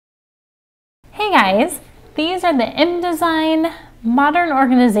Hey guys, these are the mDesign Modern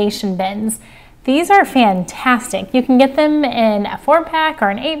Organization Bins. These are fantastic. You can get them in a 4-pack or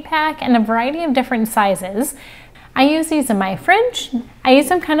an 8-pack and a variety of different sizes. I use these in my fridge. I use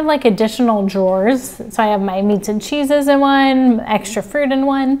them kind of like additional drawers. So I have my meats and cheeses in one, extra fruit in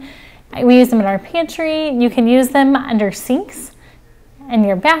one. We use them in our pantry. You can use them under sinks in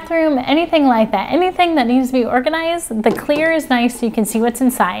your bathroom, anything like that. Anything that needs to be organized, the clear is nice so you can see what's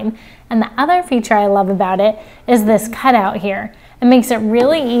inside. And the other feature I love about it is this cutout here. It makes it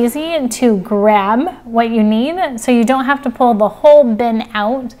really easy to grab what you need so you don't have to pull the whole bin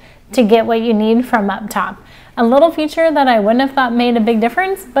out to get what you need from up top. A little feature that I wouldn't have thought made a big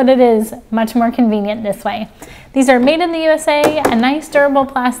difference, but it is much more convenient this way. These are made in the USA, a nice durable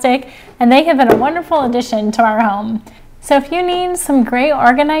plastic, and they have been a wonderful addition to our home. So if you need some great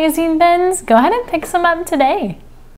organizing bins, go ahead and pick some up today.